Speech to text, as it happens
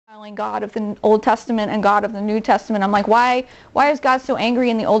between God of the Old Testament and God of the New Testament. I'm like, why is God so angry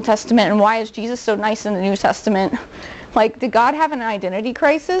in the Old Testament, and why is Jesus so nice in the New Testament? Like, did God have an identity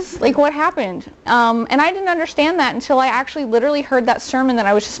crisis? Like, what happened? And I didn't understand that until I actually literally heard that sermon that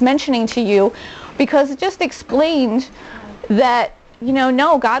I was just mentioning to you, because it just explained that,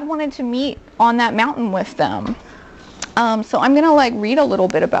 no, God wanted to meet on that mountain with them. So I'm going to read a little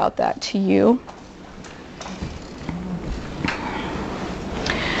bit about that to you.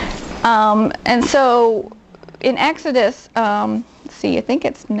 And so in Exodus, let's see, I think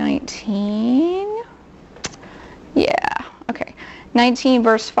it's 19. Yeah, okay. 19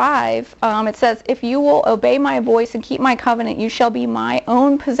 verse 5, it says, if you will obey my voice and keep my covenant, you shall be my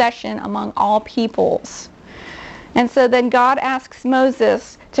own possession among all peoples. And so then God asks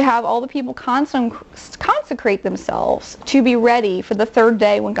Moses to have all the people consecrate themselves to be ready for the third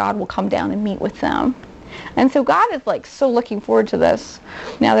day when God will come down and meet with them. And so God is so looking forward to this,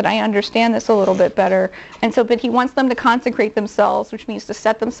 now that I understand this a little bit better. And so, but he wants them to consecrate themselves, which means to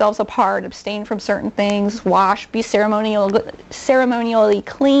set themselves apart, abstain from certain things, wash, be ceremonially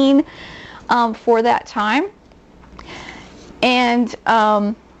clean for that time.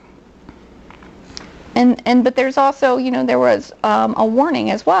 But there's also, there was a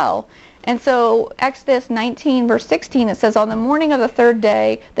warning as well. And so Exodus 19 verse 16, it says, on the morning of the third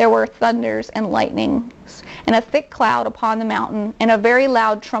day there were thunders and lightnings and a thick cloud upon the mountain and a very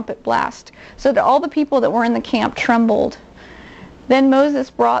loud trumpet blast, so that all the people that were in the camp trembled. Then Moses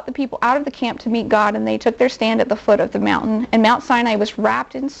brought the people out of the camp to meet God, and they took their stand at the foot of the mountain. And Mount Sinai was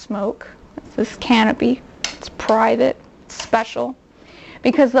wrapped in smoke. It's this canopy. It's private. It's special.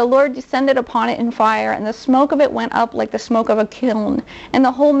 Because the Lord descended upon it in fire, and the smoke of it went up like the smoke of a kiln, and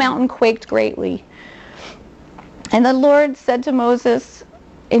the whole mountain quaked greatly. And the Lord said to Moses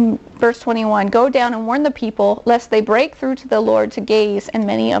in verse 21, go down and warn the people, lest they break through to the Lord to gaze, and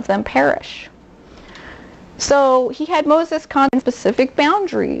many of them perish. So he had Moses contemplate specific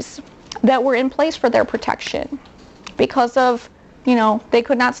boundaries that were in place for their protection, because of they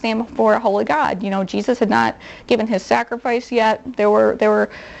could not stand before a holy God. Jesus had not given his sacrifice yet. There were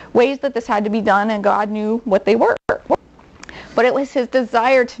ways that this had to be done, and God knew what they were. But it was his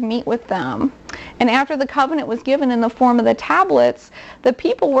desire to meet with them. And after the covenant was given in the form of the tablets, the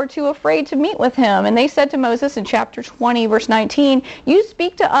people were too afraid to meet with him. And they said to Moses in chapter 20, verse 19, you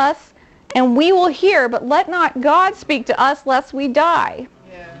speak to us, and we will hear, but let not God speak to us, lest we die.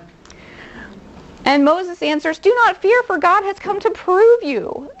 And Moses answers, do not fear, for God has come to prove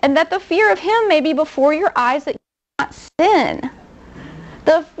you, and that the fear of him may be before your eyes, that you do not sin.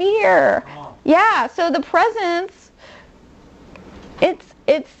 The fear. Yeah, so the presence, it's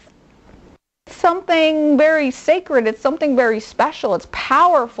something very sacred. It's something very special. It's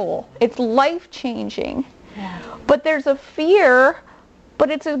powerful. It's life-changing. But there's a fear, but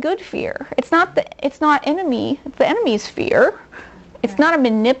it's a good fear. It's not enemy. It's the enemy's fear. It's not a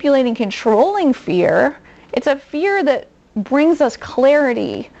manipulating, controlling fear. It's a fear that brings us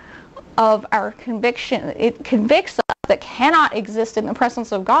clarity of our conviction. It convicts us that cannot exist in the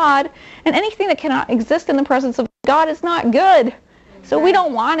presence of God, and anything that cannot exist in the presence of God is not good. So we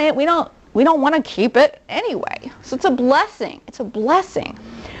don't want it. We don't want to keep it anyway. So it's a blessing. It's a blessing.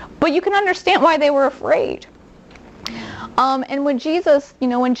 But you can understand why they were afraid. And when Jesus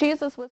was